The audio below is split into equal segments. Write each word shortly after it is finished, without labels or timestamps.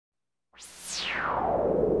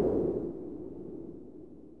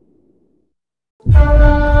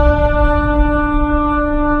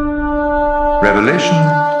Revelation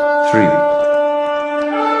 3.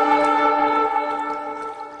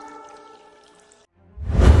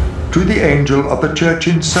 To the angel of the church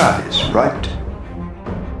in Sardis write,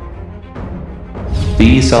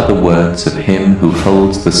 These are the words of him who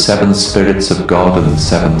holds the 7 spirits of God and the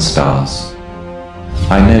 7 stars.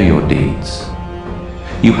 I know your deeds.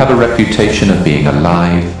 You have a reputation of being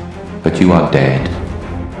alive, but you are dead.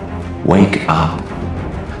 Wake up.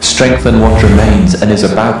 Strengthen what remains and is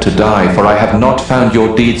about to die, for I have not found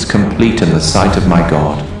your deeds complete in the sight of my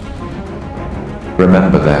God.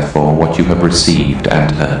 Remember therefore what you have received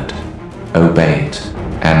and heard. Obey it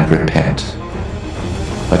and repent.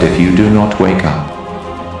 But if you do not wake up,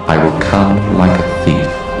 I will come like a thief,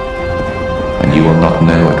 and you will not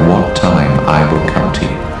know at what time I will come to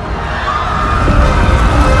you.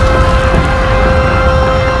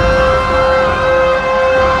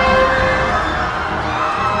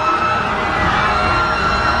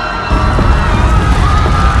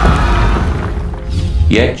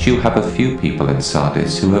 Yet you have a few people in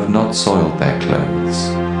Sardis who have not soiled their clothes.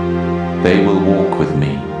 They will walk with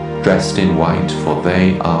me, dressed in white, for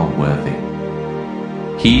they are worthy.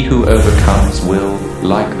 He who overcomes will,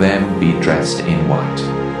 like them, be dressed in white.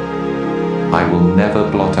 I will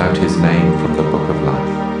never blot out his name from the book of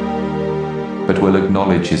life, but will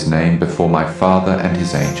acknowledge his name before my Father and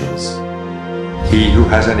his angels. He who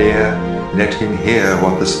has an ear, let him hear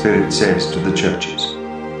what the Spirit says to the churches.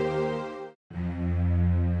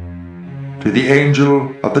 To the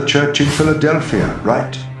angel of the church in Philadelphia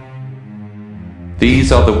write,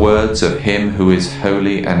 These are the words of him who is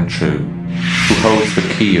holy and true, who holds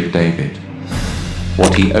the key of David.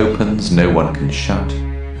 What he opens no one can shut,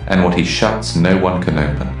 and what he shuts no one can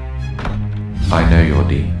open. I know your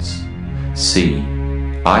deeds. See,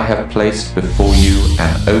 I have placed before you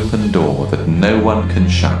an open door that no one can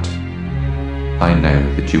shut. I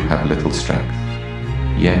know that you have little strength,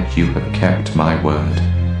 yet you have kept my word,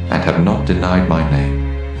 and have not denied my name.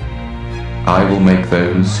 I will make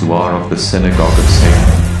those who are of the synagogue of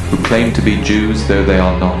Satan, who claim to be Jews though they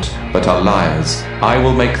are not, but are liars, I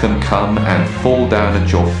will make them come and fall down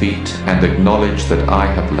at your feet and acknowledge that I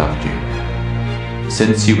have loved you.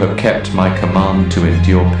 Since you have kept my command to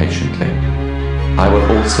endure patiently, I will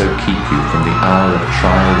also keep you from the hour of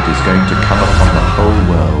trial that is going to come upon the whole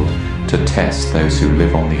world to test those who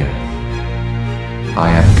live on the earth. I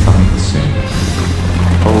am coming soon.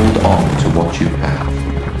 Hold on to what you have,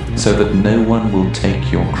 so that no one will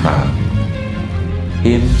take your crown.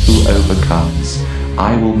 Him who overcomes,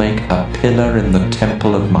 I will make a pillar in the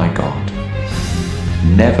temple of my God.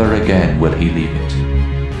 Never again will he leave it.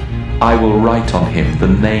 I will write on him the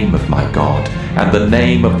name of my God, and the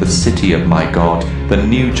name of the city of my God, the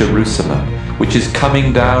New Jerusalem, which is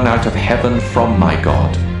coming down out of heaven from my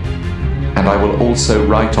God. And I will also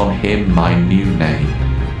write on him my new name.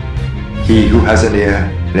 He who has an ear,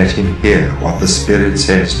 let him hear what the Spirit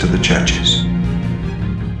says to the churches.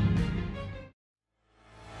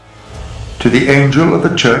 To the angel of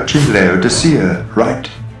the church in Laodicea write,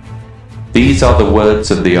 These are the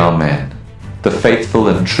words of the Amen, the faithful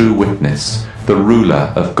and true witness, the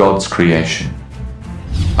ruler of God's creation.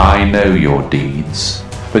 I know your deeds,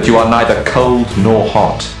 but you are neither cold nor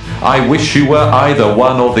hot. I wish you were either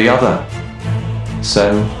one or the other.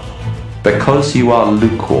 So, because you are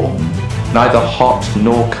lukewarm, neither hot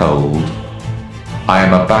nor cold, I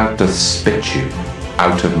am about to spit you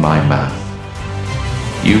out of my mouth.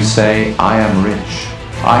 You say, I am rich,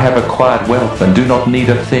 I have acquired wealth and do not need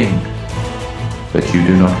a thing. But you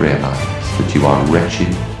do not realize that you are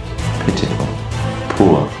wretched, pitiful,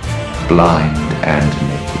 poor, blind, and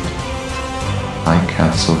naked. I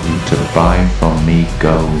counsel you to buy from me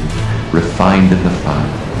gold refined in the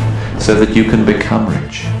fire, so that you can become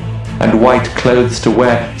rich, and white clothes to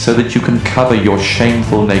wear, so that you can cover your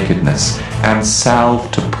shameful nakedness, and salve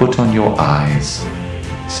to put on your eyes,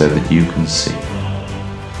 so that you can see.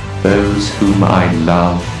 Those whom I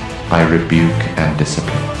love, I rebuke and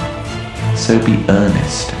discipline. So be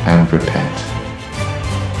earnest and repent.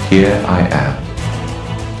 Here I am.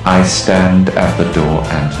 I stand at the door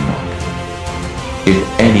and knock.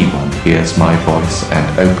 If anyone hears my voice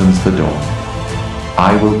and opens the door,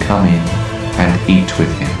 I will come in and eat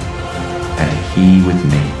with him, and he with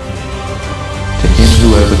me. To him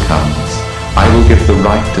who overcomes, I will give the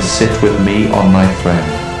right to sit with me on my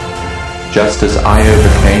throne, just as I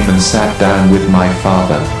overcame and sat down with my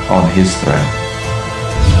Father on his throne.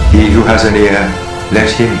 He who has an ear, let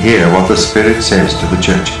him hear what the Spirit says to the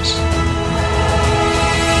churches.